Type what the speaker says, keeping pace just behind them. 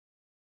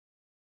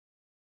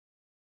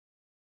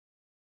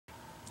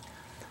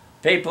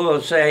people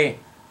will say,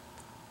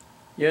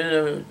 you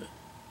know,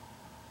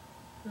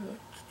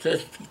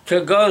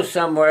 to go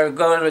somewhere,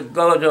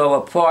 go to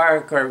a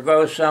park or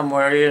go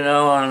somewhere, you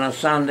know, on a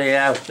Sunday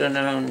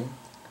afternoon.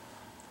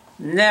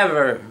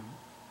 Never.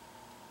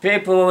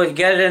 People would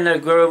get in a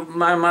group,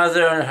 my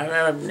mother and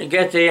her,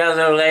 get the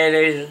other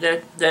ladies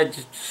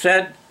that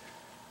sit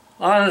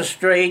on the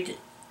street.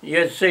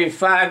 You'd see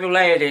 5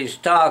 ladies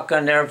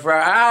talking there for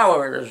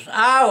hours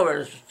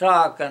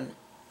talking.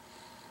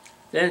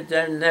 They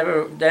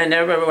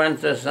never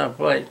went to some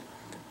place.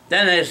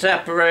 Then they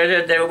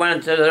separated. They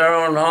went to their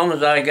own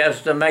homes, I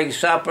guess, to make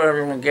supper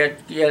and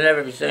get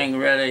everything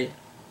ready.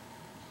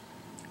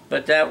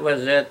 But that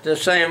was it. The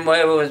same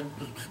way it was.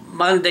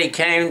 Monday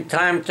came,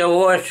 time to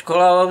wash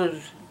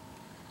clothes.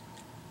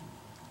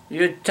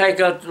 You'd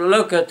take a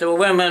look at the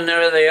women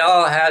there. They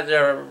all had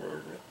their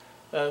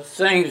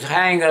things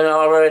hanging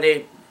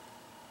already.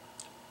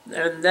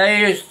 And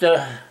they used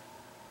to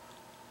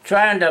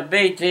trying to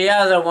beat the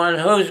other one,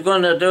 who's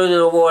going to do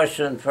the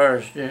washing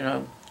first, you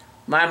know.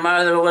 My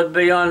mother would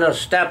be on the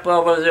step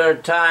over there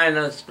tying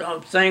a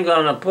thing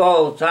on a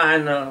pole,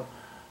 tying a,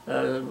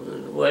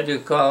 what do you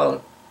call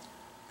it?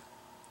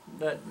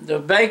 But the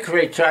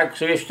bakery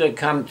trucks used to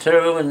come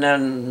through, and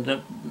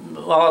then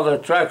all the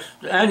trucks,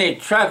 any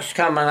trucks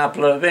coming up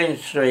Levine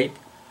Street,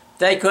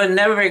 they could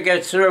never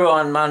get through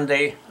on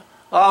Monday.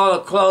 All the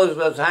clothes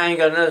was hanging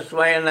this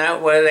way and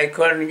that way. They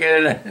couldn't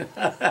get in.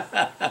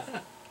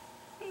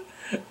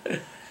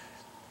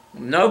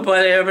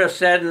 Nobody ever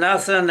said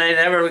nothing. They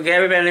never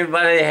gave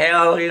anybody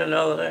hell, you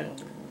know.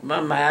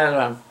 Mom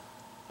had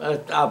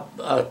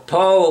a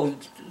pole,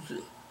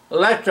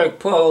 electric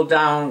pole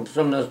down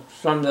from the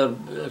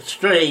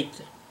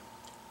street.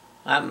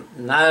 I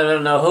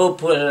don't know who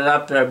put it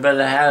up there, but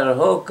it had a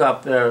hook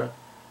up there.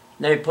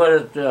 They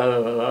put it,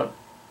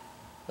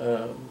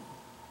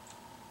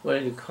 what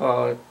do you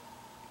call it?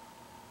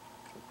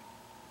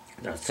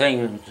 The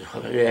thing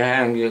you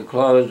hang your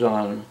clothes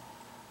on.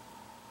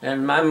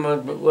 And Mom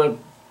would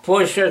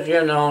push it,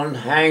 you know, and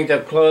hang the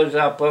clothes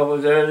up over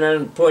there, and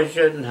then push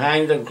it and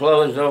hang the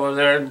clothes over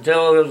there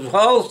until the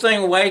whole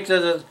thing way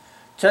to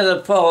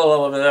the pole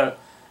over there.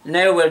 And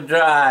they would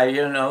dry,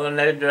 you know, and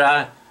they'd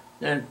dry.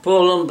 Then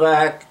pull them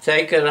back,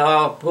 take it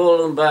off, pull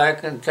them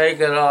back and take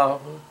it off.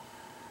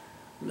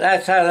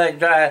 That's how they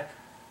dry.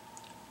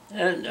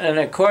 And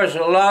of course,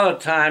 a lot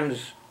of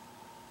times,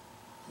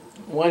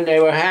 when they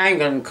were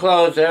hanging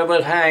clothes, they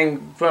would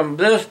hang from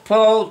this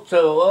pole to,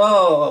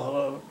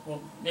 oh,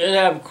 you'd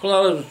have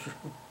clothes.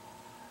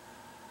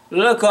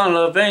 Look on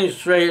Levine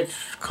Street,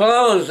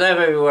 clothes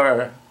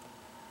everywhere.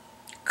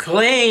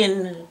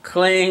 Clean,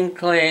 clean,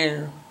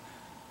 clean.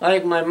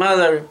 Like my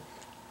mother,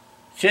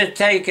 she'd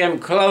take them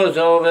clothes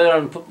over there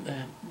and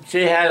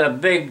she had a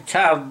big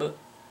tub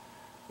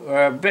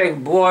or a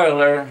big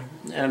boiler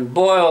and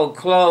boil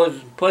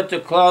clothes, put the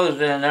clothes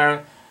in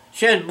there.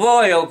 She'd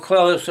boil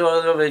clothes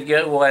so they would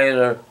get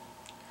whiter.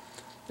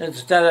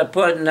 Instead of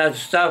putting that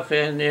stuff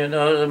in, you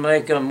know, to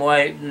make them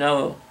white,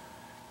 no.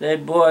 They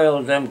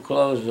boiled them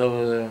clothes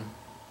over there.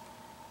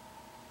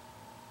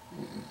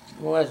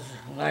 Was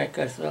like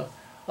I said,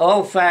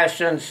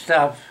 old-fashioned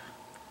stuff.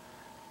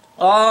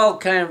 All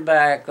came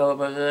back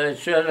over there. They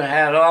should have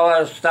had all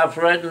that stuff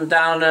written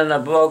down in a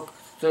book,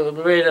 to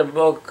read a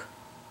book.